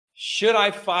should I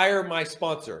fire my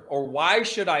sponsor, or why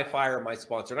should I fire my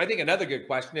sponsor? And I think another good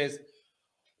question is,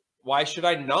 why should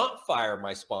I not fire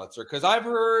my sponsor? Because I've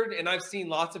heard and I've seen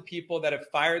lots of people that have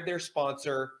fired their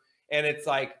sponsor, and it's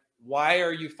like, why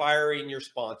are you firing your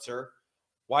sponsor?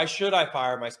 Why should I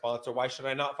fire my sponsor? Why should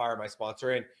I not fire my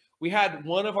sponsor? And we had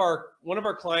one of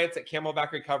our clients at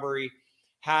Camelback Recovery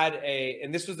had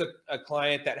and this was a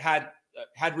client that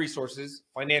had resources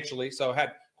financially, so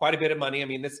had quite a bit of money. I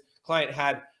mean, this client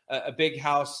had a big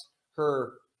house.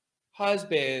 Her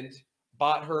husband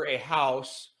bought her a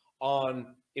house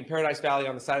in Paradise Valley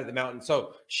on the side of the mountain.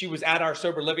 So she was at our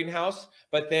sober living house,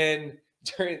 but then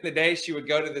during the day she would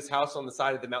go to this house on the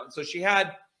side of the mountain. So she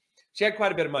had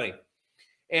quite a bit of money.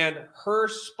 And her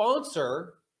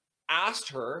sponsor asked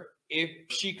her if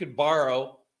she could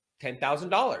borrow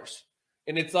 $10,000.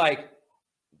 And it's like,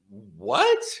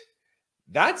 what?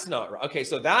 That's not right. Okay,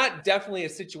 so that definitely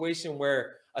is a situation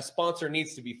where a sponsor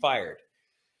needs to be fired.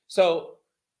 So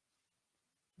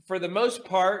for the most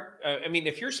part, I mean,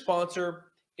 if your sponsor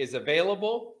is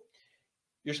available,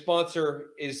 your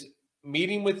sponsor is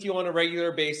meeting with you on a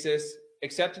regular basis,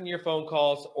 accepting your phone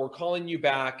calls or calling you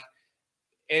back,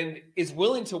 and is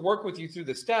willing to work with you through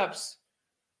the steps,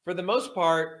 for the most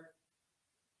part,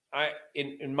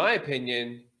 in my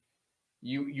opinion,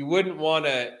 you wouldn't want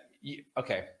to.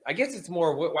 Okay, I guess it's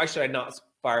more, why should I not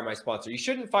fire my sponsor? You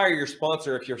shouldn't fire your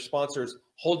sponsor if your sponsor is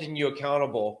holding you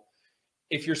accountable.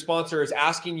 If your sponsor is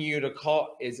asking you to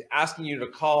call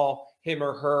him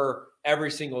or her every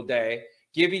single day,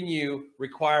 giving you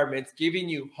requirements, giving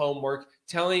you homework,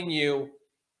 giving you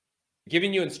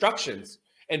instructions,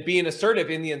 and being assertive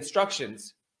in the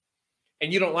instructions,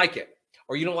 and you don't like it,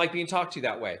 or you don't like being talked to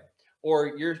that way,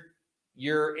 or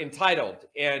you're entitled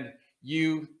and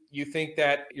you think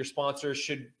that your sponsor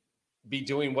should be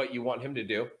doing what you want him to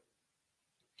do,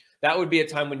 that would be a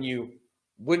time when you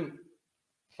wouldn't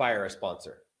fire a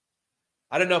sponsor.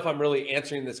 I don't know if I'm really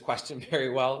answering this question very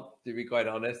well, to be quite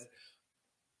honest.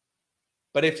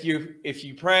 But if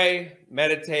you pray,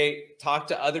 meditate, talk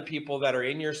to other people that are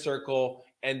in your circle,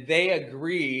 and they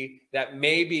agree that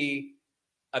maybe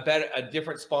a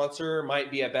different sponsor might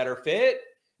be a better fit,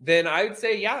 then I would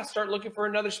say, yeah, start looking for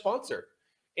another sponsor.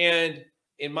 And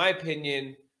in my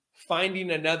opinion,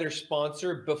 finding another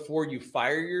sponsor before you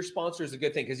fire your sponsor is a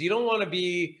good thing, because you don't want to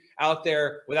be out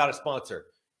there without a sponsor.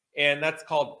 And that's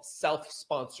called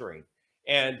self-sponsoring.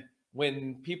 And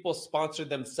when people sponsor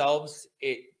themselves,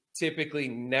 it typically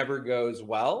never goes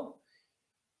well.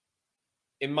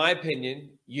 In my opinion,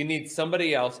 you need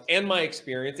somebody else, and my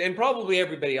experience, and probably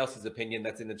everybody else's opinion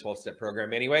that's in the 12-step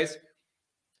program anyways,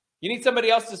 you need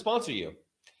somebody else to sponsor you.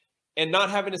 And not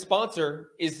having a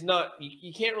sponsor is not,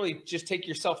 you can't really just take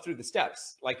yourself through the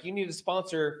steps. Like, you need a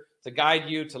sponsor to guide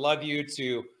you, to love you,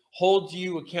 to hold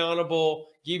you accountable,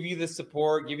 give you the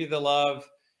support, give you the love.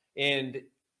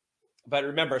 But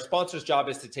remember, a sponsor's job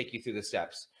is to take you through the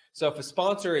steps. So if a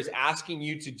sponsor is asking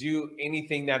you to do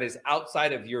anything that is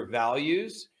outside of your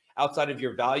values, outside of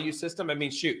your value system, I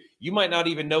mean, shoot, you might not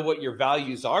even know what your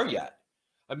values are yet.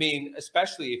 I mean,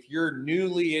 especially if you're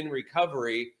newly in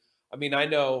recovery. I mean, I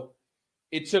know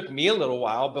it took me a little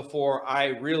while before I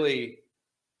really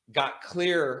got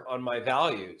clear on my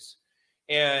values.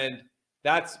 And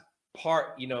that's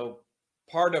part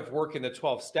of working the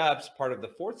 12 steps. Part of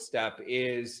the 4th step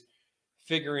is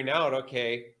figuring out,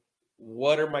 okay,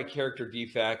 what are my character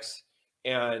defects,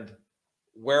 and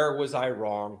where was I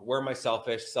wrong? Where am I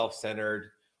selfish,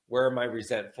 self-centered? Where am I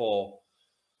resentful?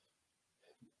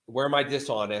 Where am I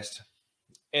dishonest?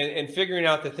 And figuring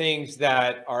out the things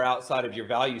that are outside of your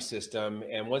value system.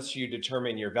 And once you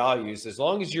determine your values, as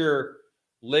long as you're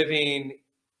living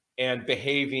and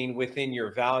behaving within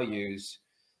your values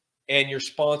and your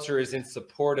sponsor is in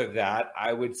support of that,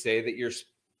 I would say that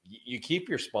you keep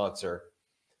your sponsor.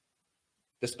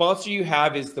 The sponsor you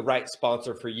have is the right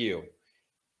sponsor for you.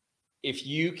 If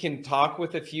you can talk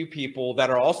with a few people that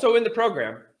are also in the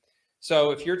program.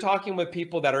 So if you're talking with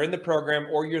people that are in the program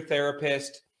or your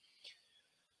therapist,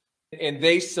 and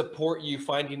they support you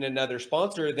finding another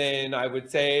sponsor, then I would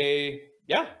say,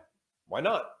 yeah, why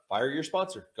not? Fire your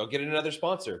sponsor. Go get another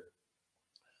sponsor.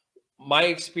 My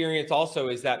experience also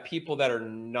is that people that are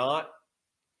not,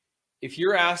 if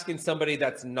you're asking somebody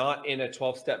that's not in a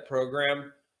 12-step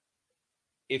program,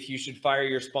 if you should fire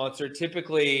your sponsor,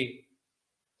 typically,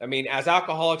 I mean, as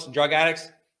alcoholics and drug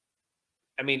addicts,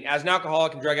 as an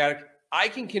alcoholic and drug addict, I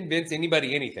can convince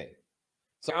anybody anything.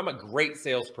 So I'm a great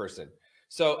salesperson.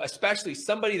 So especially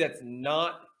somebody that's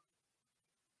not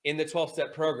in the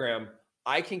 12-step program,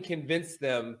 I can convince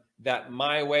them that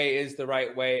my way is the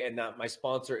right way and that my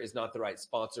sponsor is not the right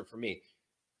sponsor for me.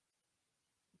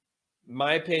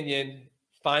 my opinion,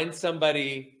 find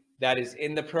somebody that is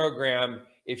in the program.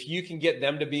 If you can get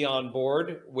them to be on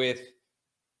board with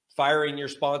firing your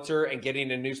sponsor and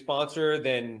getting a new sponsor,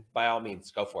 then by all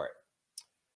means, go for it.